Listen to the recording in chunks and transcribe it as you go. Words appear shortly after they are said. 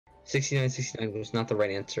69 was not the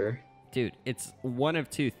right answer. Dude, it's one of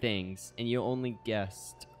two things, and you only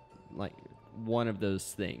guessed, like, one of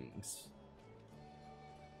those things.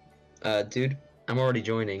 Dude, I'm already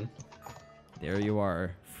joining. There you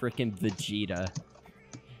are. Frickin' Vegeta.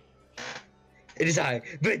 It is I,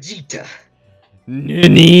 Vegeta!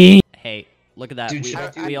 Nani? Hey, look at that. Dude,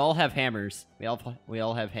 We all have hammers. We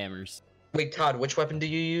all have hammers. Wait, Todd, which weapon do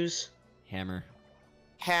you use? Hammer.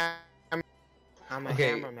 Hammer. I'm a Okay,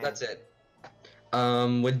 hammer man. that's it.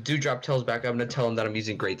 When Dewdrop tells back, I'm gonna tell him that I'm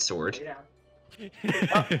using Great Sword.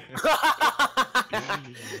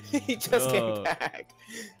 He just came back.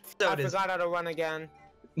 So I forgot how to run again.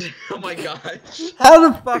 Oh my gosh. How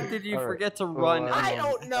the fuck did you forget to run? I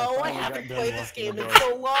don't know. I haven't played this game in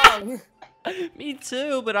so long. Me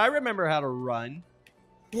too, but I remember how to run.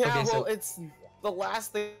 Yeah, Okay, well, so- it's the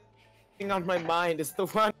last thing on my mind is the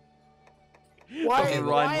run. Why, Okay,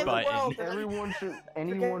 why in the run world? button.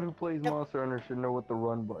 Anyone who plays Monster Hunter should know what the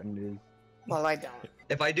run button is. Well, I don't.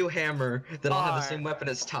 If I do Hammer, then I'll have the same weapon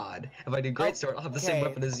as Todd. If I do Great Sword, I'll have the same Okay.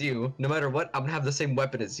 weapon as you. No matter what, I'm gonna have the same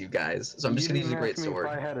weapon as you guys. So I'm just gonna use a Great Sword.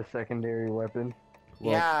 If I had a secondary weapon.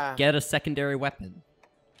 Well, Yeah. Get a secondary weapon.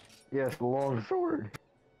 Yes, the long sword.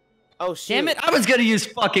 Oh shoot. Damn it! I was gonna use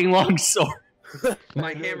fucking longsword.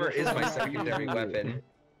 My hammer is my secondary weapon.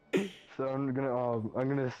 So I'm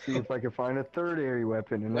gonna see if I can find a third area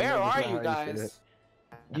weapon. And Where then are that's you how say it. guys?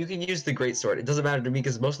 You can use the Great Sword. It doesn't matter to me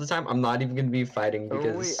because most of the time I'm not even gonna be fighting Oh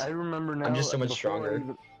because wait, I remember now. I'm just so much before stronger.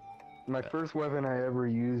 My first weapon I ever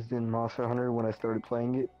used in Monster Hunter when I started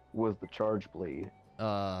playing it was the Charge Blade.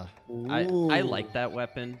 I Ooh. like that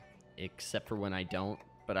weapon, except for when I don't,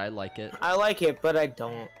 but I like it. I like it, but I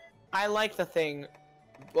don't. I like the thing,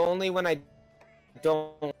 only when I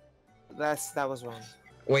don't. That was wrong.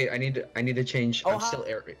 Wait, I need to change. Oh, I'm still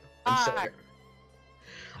aerial.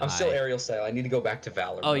 I'm still Hi. aerial style. I need to go back to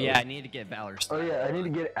Valor. Oh mode. yeah, I need to get Valor. Oh yeah, I need to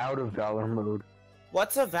get out of Valor mode.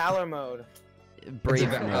 What's a Valor mode? Brave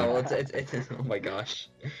It's a, mode. oh, it's oh my gosh.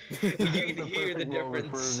 You can hear the perfect moment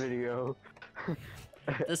difference. for a video.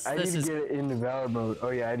 This I need is to get into Valor mode. Oh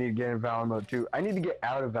yeah, I need to get in Valor mode too. I need to get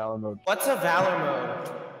out of Valor mode. What's a Valor mode?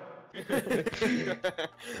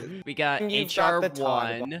 we got You've got the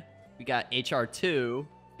Todd. HR1, we got HR2,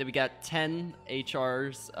 then we got 10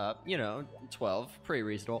 HRs up, 12, pretty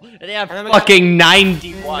reasonable. And they have And then we got fucking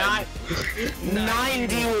 91.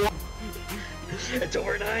 91. It's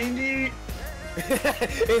over 90.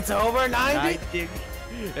 It's over 90.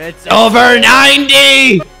 It's over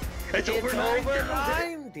 90! It's over It's 90. over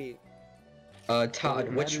 90. Todd,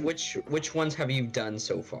 which ones have you done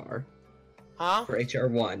so far Huh? for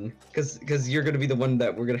HR1? Because you're gonna be the one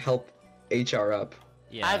that we're gonna help HR up.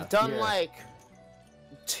 Yeah. I've done Yeah. like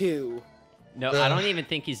 2. No, I don't even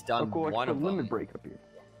think he's done Oh, cool, I one can of put them. limit break up here.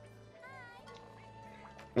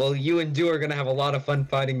 Well, you and Dew are gonna have a lot of fun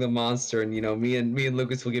fighting the monster, and me and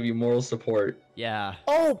Lucas will give you moral support. Yeah.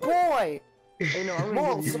 Oh boy! Hey, no, I'm gonna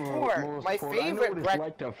Moral give you support. moral My support. I know favorite what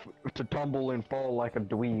it's like to tumble and fall like a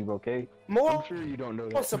dweeb, okay? I'm Moral sure you don't know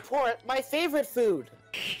that. support. My favorite food.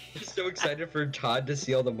 I'm so excited for Todd to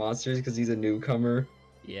see all the monsters because he's a newcomer.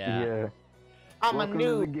 Yeah. Yeah. I'm Welcome a to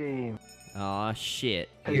the noob. game. Aw, shit.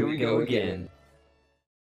 Here we go again.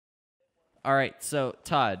 Alright, so,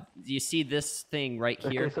 Todd, do you see this thing right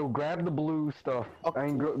here? Okay, so grab the blue stuff. Okay. I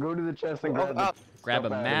mean, go to the chest and grab the Grab a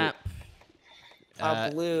stuff out of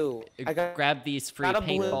map. Blue. I got. Grab these free got a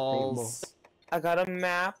blue paintballs. I got a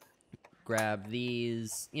map. Grab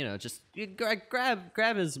these, just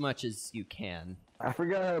grab as much as you can. I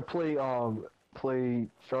forgot how to play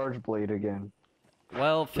Charge Blade again.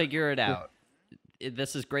 Well, figure it out.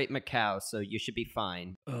 This is Great Macau, so you should be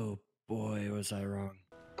fine. Oh boy, was I wrong.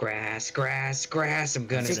 Grass, grass, grass. I'm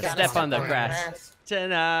gonna Just Step on the on grass.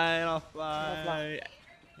 Tonight I'll fly.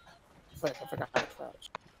 I forgot how to crouch.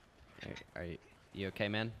 Are you okay,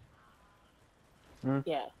 man?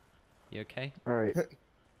 Yeah. You okay? Alright.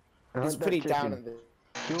 He's pretty down in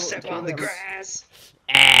this. Step on the grass.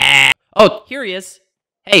 Oh, here he is.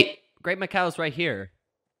 Hey, Great Macau's right here.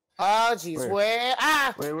 Oh jeez, Where? where?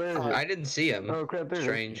 Ah! Wait, where is it? I didn't see him. Oh crap, there's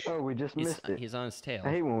Strange. Oh, we just missed it. He's on his tail. I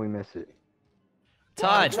hate when we miss it.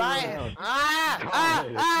 Todd. Try it.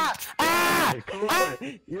 Ah! Hey, come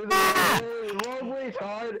on. You're the wrong way,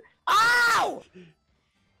 Todd. Ow!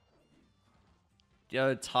 Yo,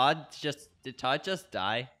 did Todd just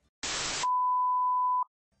die?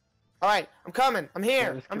 Alright, I'm coming. I'm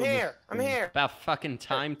here. just I'm killed here. this I'm thing. here. About fucking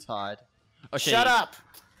time, Todd. Okay. Shut up.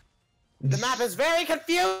 The map is very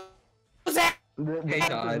confusing. The Hey, map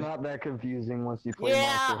Todd. is not that confusing once you play Yeah,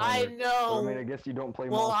 Monster I Hunter. know. Well, I mean, I guess you don't play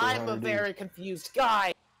Well, Monster I'm Hunter. a do you? very confused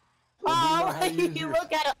guy. Well, do you know Oh, how to use you your-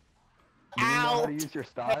 look at it. Do you know how Ow! to use your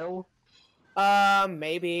style?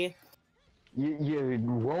 Maybe. You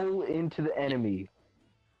roll into the enemy.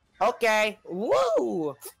 Okay.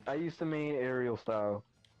 Woo! I used to main aerial style.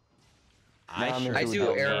 I Nah, sure I as do hell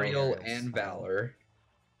main aerial aerials. and Valor.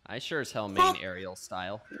 I sure as hell main aerial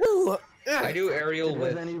style. Woo! I do aerial Does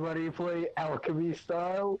with. anybody play alchemy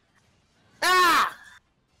style? Ah!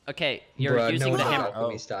 Okay, you're Bruh, using no the one does hammer.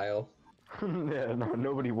 alchemy Oh, style. Yeah, no,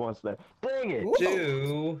 nobody wants that. Dang it! Woo!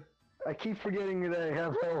 Do. I keep forgetting that I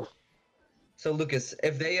have health. So Lucas,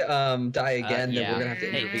 if they die again, then yeah. we're gonna have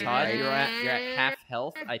to Hey, intervene, Todd, right? you're at half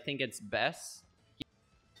health. I think it's best.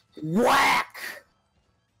 Whack!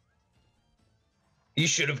 You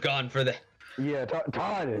should have gone for the. Yeah,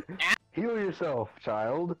 Todd, heal yourself,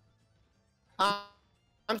 child.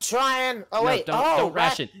 I'm trying. Oh No, wait. don't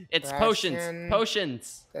ration. It's ration. potions.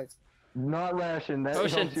 Potions. Not ration. That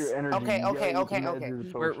helps Potions. your energy. Okay, You okay, gotta okay, use okay. meds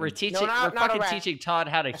as a We're potion. teaching. not We're a fucking rat. teaching Todd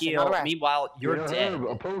how to Ration, heal. not a rat. Meanwhile, you're Get a dead. herb,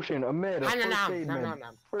 a potion, a med, a first aid med. Nom.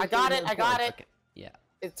 I First got aid it. med I got plus. it. Okay. Yeah.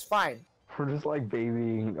 It's fine. We're just like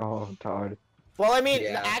babying. Oh, Todd. Well, I mean,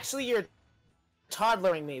 Yeah. actually, you're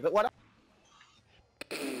toddlering me, but what?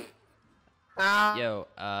 Yo,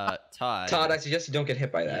 Todd. Todd, I suggest you don't get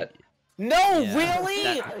hit by that. No, Yeah,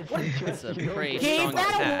 really? That's a pretty Gave strong that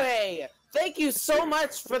attack. away. Thank you so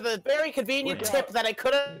much for the very convenient Look tip out. that I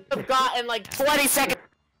could have got in like 20 seconds.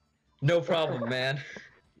 No problem, man.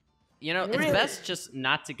 You know, it's Really? best just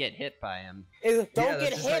not to get hit by him. Don't that's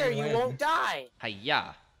get just hit how or you you win. won't die.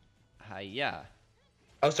 Hiya. Hiya.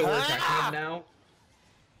 Oh, so we're Ah! attacking him now?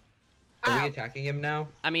 Are Ow. we attacking him now?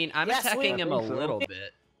 I mean, I'm Yes, attacking we- him I a think so. little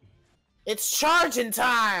bit. It's charging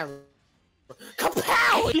time.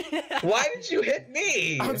 Kapow! Why did you hit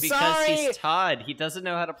me? I'm Because sorry. he's Todd. He doesn't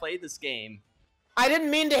know how to play this game. I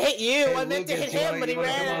didn't mean to hit you. Hey, I meant to Lucas, hit you him, wanna- but he you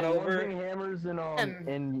wanna come ran. on over? Hammers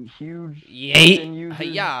and huge Yeet. weapon users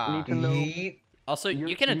Hiya. need to know. Yeet. Also, you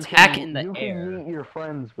You can attack can- in the you air. can meet your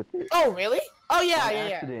friends with it. Oh, really? Oh, yeah, By yeah.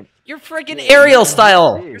 accident. You're friggin' Yeah, aerial you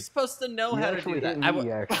style. did. You're supposed to know You how to actually do that. hit I me,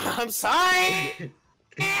 w- actually. I'm sorry.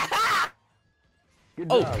 Good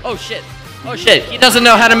Oh, job. oh shit. Oh shit. He doesn't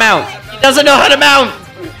know how to mount. He doesn't know how to mount.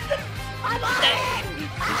 I'm on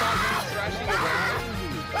it.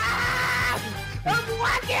 I'm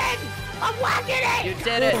whacking. I'm whacking it. You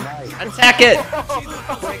did it. Nice. Attack it.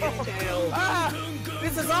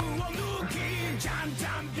 This is up.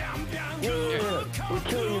 We're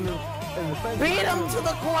killing him in the fence. Beat him to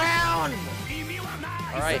the ground.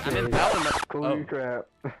 All right, I'm in Valor Mode. Holy Oh, crap.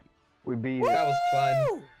 We beat That it. was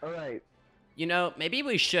fun. Alright. you know, maybe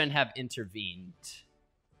we shouldn't have intervened.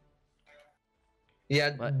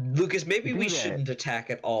 Yeah, What? Lucas, maybe Do we that. shouldn't attack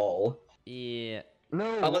at all. Yeah.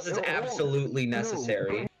 No. Unless it's no, absolutely no,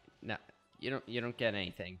 necessary. No, you don't get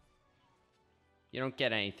anything. You don't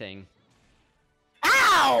get anything.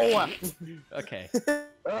 Ow! Okay.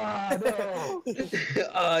 Ah, no.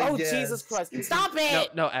 Oh, yes. Jesus Christ. Stop No,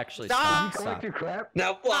 it. no, actually, Stop. stop. You collect Stop. your crap?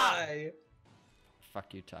 Now fly!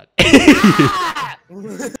 Fuck you, Todd. Ah!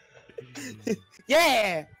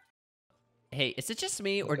 Yeah. Hey, is it just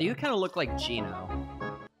me, or do you kind of look like Gino?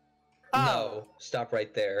 Oh. No, stop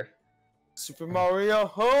right there. Super Mario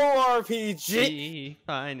Ho RPG. Gee,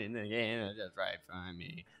 fine in the game, just right behind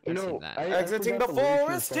me. You I've know, seen that. I Exiting the forgot the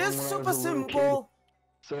lyrics to the forest song is when I was super a little kid. simple.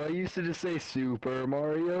 So I used to just say Super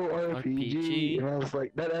Mario RPG, RPG. and I was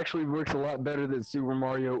like, that actually works a lot better than Super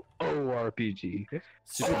Mario ORPG.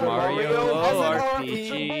 Super Super Mario Mario has an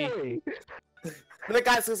RPG. Boy. The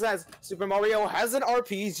guy who says Super Mario has an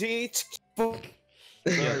RPG.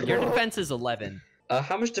 Your defense is 11.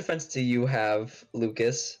 How much defense do you have,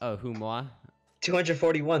 Lucas? Oh, who, moi?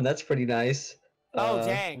 241, that's pretty nice. Oh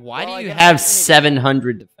dang! Why Well, I do you guess have I need-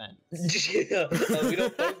 700 defense? Yeah, we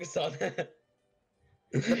don't focus on that.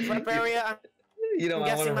 the prep area? You know, I'm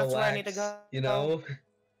I want to guessing that's where I need relax. to go. You know,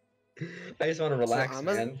 I just want to relax, I'm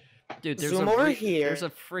a- man. Dude, there's Zoom a over here. There's a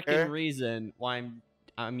freaking reason why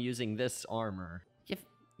I'm using this armor.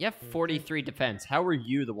 You have 43 defense. How are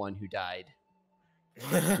you the one who died?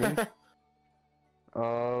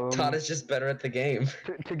 Todd is just better at the game.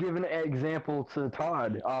 to give an example to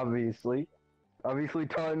Todd, obviously. Obviously,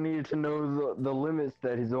 Todd needed to know the limits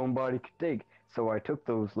that his own body could take, so I took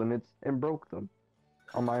those limits and broke them.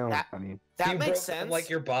 On my own, That- I mean. that You makes broke sense. them like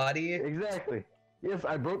your body. Exactly. Yes,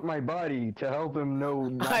 I broke my body to help him know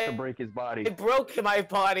not to break his body. I broke my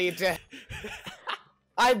body to.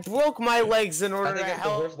 I broke my legs in I order think to it's the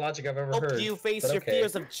help worst logic I've ever heard. you face but your okay.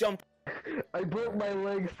 fears of jump. I broke my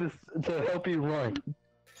legs to help you run.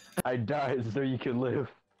 I died so you could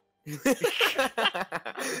live.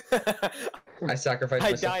 I sacrificed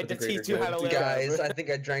I myself died for the to greater teach you how good. to live. Guys, I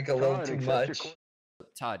think I drank a little Todd, too accept much. your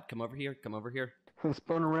Todd, come over here. Come over here.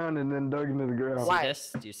 Spun around and then dug into the ground. Why? See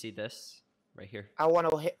this? Do you see this? Right here. I wanna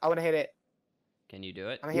hit it. Can you do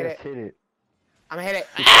it? I'm gonna hit Yes, it. hit it. I'm gonna hit it.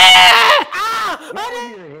 Ah! Now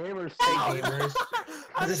Ah! we need a hammer. Hey, gamers.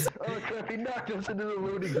 Oh crap! He knocked us into the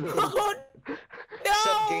loading zone. Oh, no!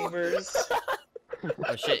 Sup, gamers?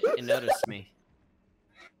 Oh shit, it noticed me.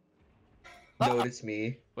 Notice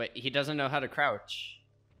me. Wait, he doesn't know how to crouch.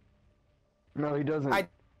 No, he doesn't. I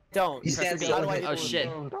don't. He stands How up. do I Oh do shit.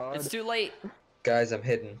 Todd. It's too late. Guys, I'm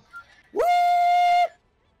hidden. Woo!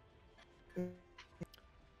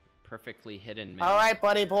 Perfectly hidden, man. All right,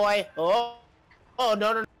 buddy boy. Oh, no,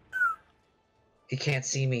 no. He can't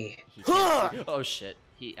see me. He can't see- Oh shit.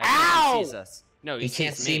 I think Ow! he sees us. No, He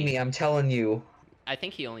can't sees see me, I'm telling you. I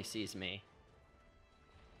think he only sees me.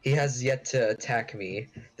 He has yet to attack me.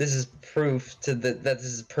 This is proof that this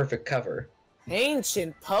is perfect cover.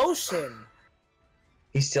 Ancient potion.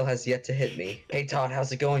 He still has yet to hit me. Hey Todd,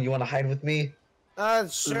 how's it going? You want to hide with me?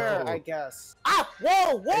 Sure, No. I guess. Ah!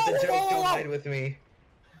 Whoa! Whoa! It's a Whoa! joke. Whoa! Don't Whoa! hide with me.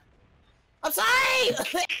 I'm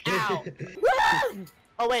sorry. Ow! Woo!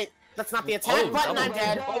 Oh wait, that's not the attack Oh, button. oh I'm my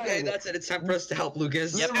dead. Okay, that's it. It's time for us to help,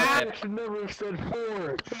 Lucas. Yep. I should never have said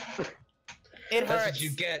 4. It That's hurts. what you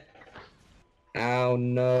get. Ow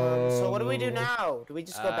no. So what do we do now? Do we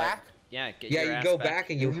just go back? Yeah, get Yeah, your you ass go back. back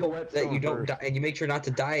and you Use your hope that you whetstone don't die, first. and you make sure not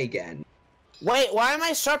to die again. Wait, why am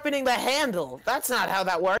I sharpening the handle? That's not how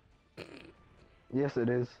that works. Yes, it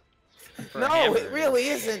is. For a No, hammer, it really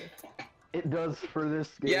isn't. It does for this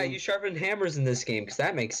game. Yeah, you sharpen hammers in this game, because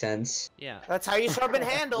that makes sense. Yeah. That's how you sharpen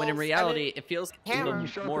handles. When in reality, it feels a Hammer. little You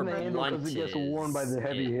sharpen more the handle blunt. because it gets worn by the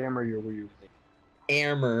heavy hammer you're using.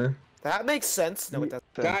 Hammer. that makes sense. No, it doesn't.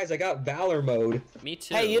 Guys, I got Valor Mode. Me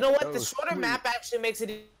too. Hey, you know what? Oh, The shorter sweet. map actually makes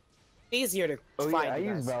it easier to Oh find. yeah, I you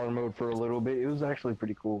used guys. Valor Mode for a little bit. It was actually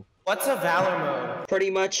pretty cool. What's a Valor mode? Pretty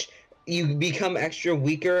much, you become extra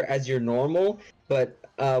weaker as you're normal, but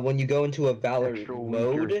when you go into a Valor Extra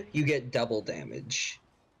Mode, weaker. you get double damage.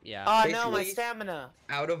 Yeah. Oh no, my Basically- stamina.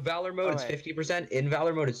 Out of Valor Mode, it's Alright. 50%. In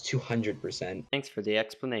Valor Mode, it's 200%. Thanks for the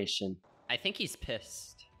explanation. I think he's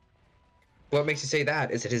pissed. What makes you say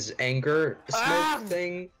that? Is it his anger smoke Ah!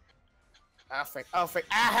 thing? Oh frick! Oh frick!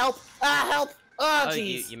 Ah help! Ah help! Oh Oh,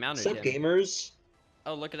 you, jeez! you mounted Sup, him. gamers?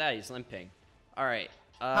 Oh, look at that. He's limping. All right.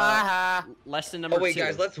 Ha ha! Lesson number Oh wait, 2.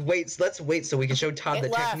 guys, let's wait so we can show Todd It the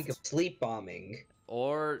left. technique of sleep bombing.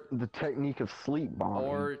 Or The technique of sleep bombing.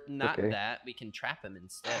 or not Okay. that. We can trap him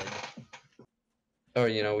instead. Or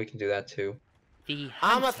we can do that too. The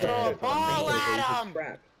I'ma hunter. throw a ball Hunter at raises him.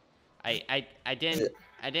 trap.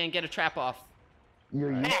 I didn't get a trap off.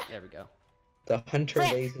 You're Alright, Ah. there we go. The hunter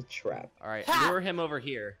Frick. lays a trap. All right, Ha! lure him over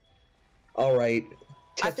here. All right.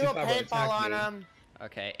 I threw a Tetsukawa, paintball attack on me. him.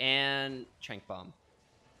 Okay, and trank bomb.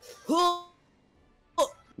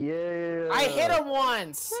 Yeah. I hit him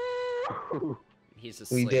once. He's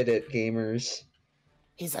asleep. We did it, gamers.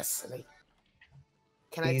 He's asleep.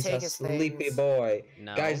 Can I He's take a his sleepy things? boy.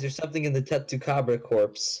 No. Guys, there's something in the Tetsukabra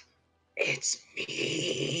corpse. It's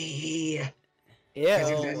me. You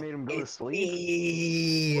Ew. made him go to It's sleep.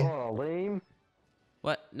 me. Oh, lame.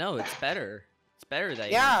 What? No, it's better. It's better that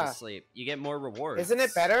you Yeah. went to sleep. You get more rewards. Isn't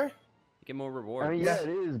it better? You get more rewards. I mean, yeah, it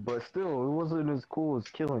is, but still, it wasn't as cool as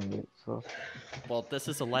killing it. So. Well, this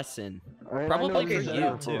is a lesson. I Probably know for you're you,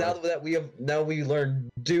 down too. Now that we learned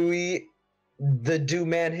Dewey, the Dew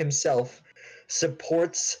Man himself,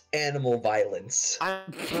 supports animal violence. I'm...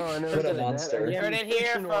 No, I never What a said that. monster. I You heard said it here,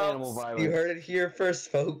 fictional animal folks. violence. You heard it here first,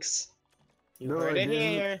 folks. You No, heard I it didn't.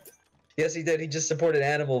 here. Yes, he did. He just supported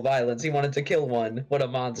animal violence. He wanted to kill one. What a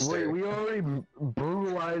Wait, monster. we already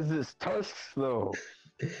brutalized his tusks, though.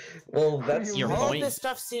 Well, that's Your All point. of this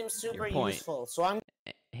stuff seems super point. useful, so I'm.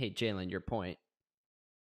 Hey, Jalen, your point.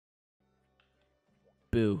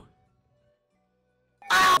 Boo.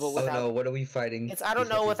 Ah! Oh no, what are we fighting? It's- I don't Please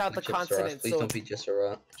know be without the Gypsaros. consonant, Please so don't be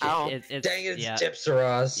Gypsaros. Ow. It's, Dang it, it's yeah.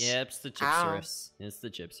 Gypsaros. Yeah, it's the Ow. Gypsaurus. It's the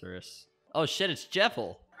Gypsaurus. Oh shit, it's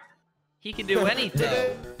Jeffel. He can do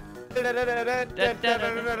anything.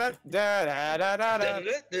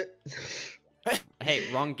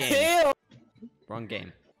 Hey, wrong game. Kill! Wrong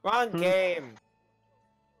game. Wrong game.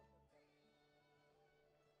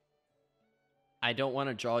 I don't want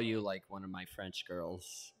to draw you like one of my French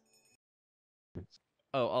girls.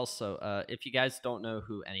 Oh, also, if you guys don't know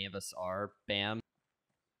who any of us are, bam.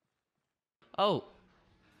 Oh.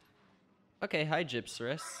 Okay, hi,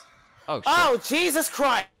 Gypsaurus. Oh, shit. Oh, Jesus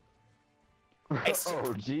Christ!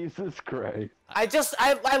 Oh, Jesus Christ.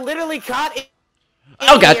 I literally caught it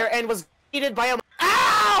Oh, God. here and was greeted by a.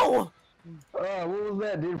 Ow! Oh, what was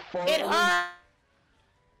that? Did it fall? It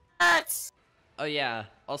hurts! Oh, yeah.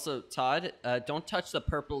 Also, Todd, don't touch the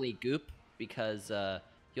purpley goop because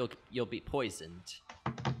you'll be poisoned.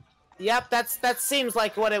 Yep, that seems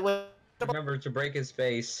like what it was. Remember to break his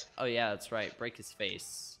face. Oh yeah, that's right. Break his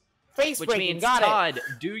face. Face Which breaking, means got Todd, it.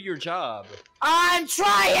 do your job. I'm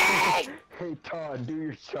trying! Hey Todd, do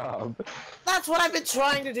your job. That's what I've been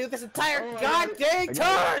trying to do this entire Oh, goddamn I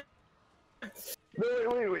got time!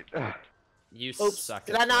 Wait. You Oops, suck.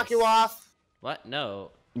 did at I knock this. you off? What?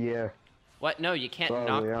 No. Yeah, What? No, you can't Probably,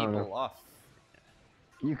 knock I don't people know. off.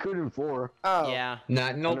 you could in 4. Oh. Yeah.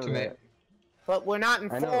 Not an I know ultimate. But we're not in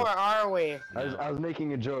I 4, know. are we? No. I was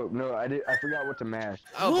making a joke. No, I forgot what to mash.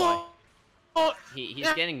 Oh boy. Oh,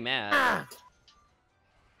 He's getting mad. ah.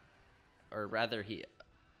 Or rather,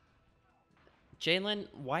 Jalen,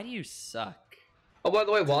 why do you suck? Oh, by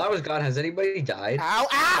the way, while I was gone, has anybody died? Ow,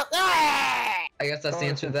 ow, ah! I guess that's the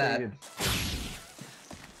answer to that.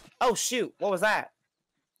 Oh shoot, what was that?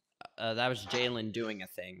 That was Jalen doing a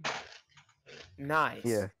thing. Nice.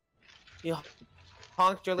 Yeah. You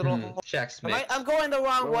honked your little... Checksmith. I'm going the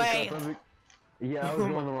wrong Oh, way. crap, yeah, I was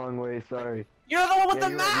going the wrong way. Sorry. You're the one with Yeah, the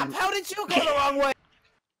you're map! right. How did you go the wrong way?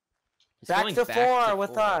 He's Back going to back 4 to with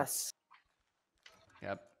 4. us.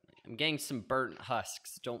 Yep. I'm getting some burnt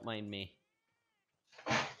husks. Don't mind me.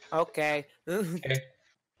 Okay. Okay.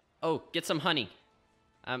 Oh, get some honey.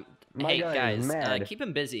 My Hey guy is guys, mad. keep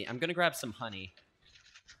him busy. I'm gonna grab some honey.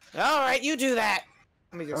 Alright, you do that.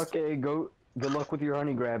 Let me just Okay, good luck with your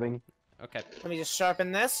honey grabbing. Okay. let me just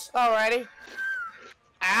sharpen this. Alrighty.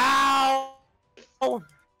 Ow! Oh.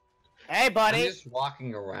 Hey I'm buddy. just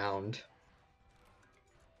walking around.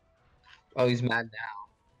 Oh, he's mad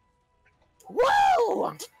now. Woo!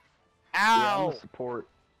 Yeah, I'm Ow! a support.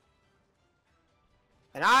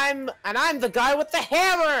 And I'm the guy with the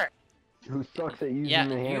hammer! Who sucks at using Yeah,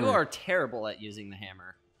 the hammer? you are terrible at using the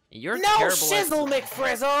hammer. You're No terrible shizzle, at...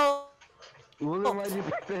 McFrizzle! Well, then why'd you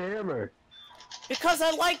pick the hammer? Because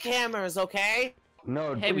I like hammers, okay?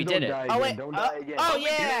 No, Hey, please we don't did it. die Oh, again. wait, Don't die again. oh, we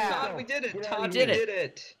did it, yeah. Todd, we did it. Get out Todd, of we here. did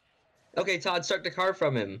it. Okay, Todd, start the car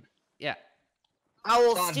from him. Yeah. I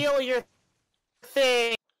will Todd. steal your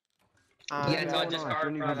thing. Yeah, Todd, just car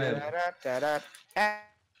from him.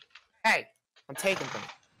 Hey, I'm taking them.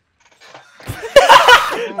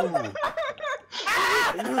 Oh.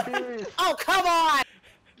 Ah! Are you serious? Oh, come on!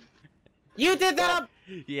 You did that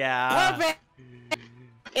on Yeah. purpose!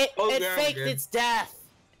 It yeah, faked good. its death.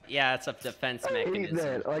 Yeah, it's a defense I hate mechanism.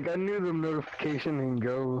 that. Like, I knew the notification and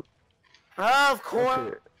go. Of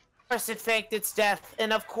course Okay, it faked its death.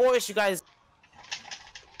 And of course you guys...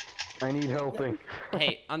 I need helping.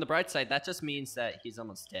 Hey, on the bright side, that just means that he's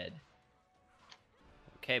almost dead.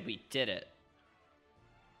 Okay, we did it.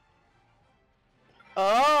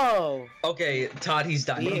 Oh! Okay, Todd, he's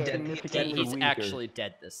dying. Yeah. He's dead. Significantly He's weaker. actually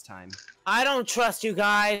dead this time. I don't trust you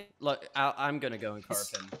guys. Look, I'm gonna go and carve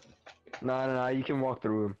him. No, you can walk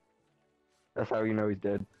through him. That's how you know he's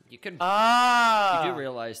dead. You could. Ah! You do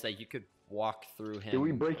realize that you could walk through him. Did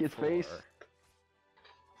we break his before. face?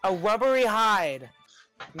 A rubbery hide.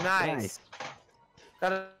 Nice.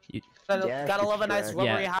 Gotta Dash love a nice extract.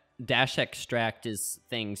 rubbery Yeah. hide. Dash extract is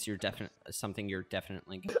something you're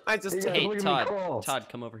definitely. Gonna... I just... Hey, guys, Hey, look at me Todd. crawl. Todd,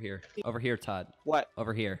 come over here. Over here, Todd. What?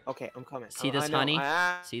 Over here. Okay, I'm coming. See I this know. honey?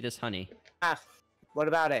 Ah, See this honey? what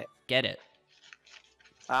about it? Get it.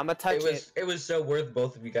 I'ma touch it. It was so worth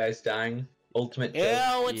both of you guys dying. Ultimate Ew,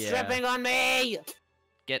 kill. it's Yeah. dripping on me!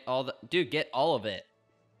 Get all the dude. Get all of it.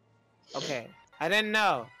 Okay, I didn't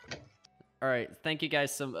know. All right. Thank you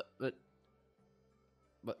guys so much. But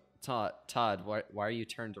Todd, why are you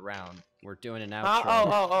turned around? We're doing an outro.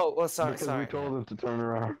 Oh, sorry, Because sorry. we told him to turn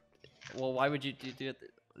around. Well, why would you do it?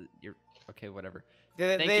 You're okay. Whatever.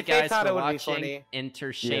 They Thank you guys thought for it would be watching. funny.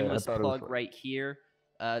 Enter shameless thought it was plug funny. right here.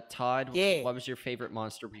 Todd, Yeah. what was your favorite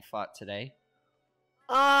monster we fought today?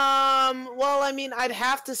 Well, I mean, I'd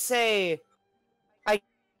have to say, I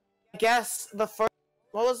guess the first.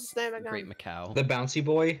 What was his name again? Great Macau. The bouncy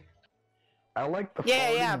boy. I like the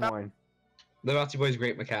Yeah, farting one. The bouncy boy's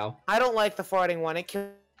Great Macau. I don't like the farting one. It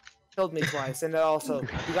killed me twice, and it also,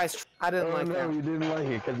 you guys, I didn't Oh like no, that. you didn't like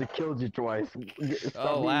it because it killed you twice. Stop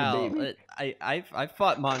Oh being a wow! baby. I've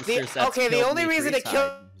fought monsters that okay, the only reason it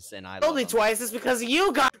killed and I Killed love me them. twice is because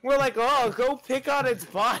you guys were like, oh, go pick on its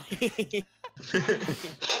body.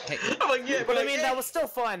 Hey, I'm like, yeah, But I mean, that was still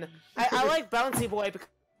fun. I like Bouncy Boy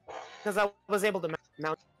because I was able to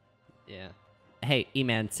mount. yeah. Hey,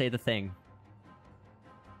 E-Man, say the thing.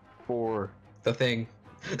 4. the thing.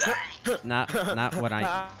 Not what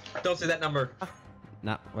I Don't say that number.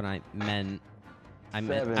 not what I meant. I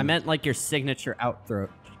 7. meant like your signature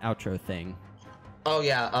outro thing. Oh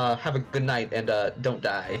yeah. Have a good night and don't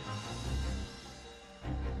die.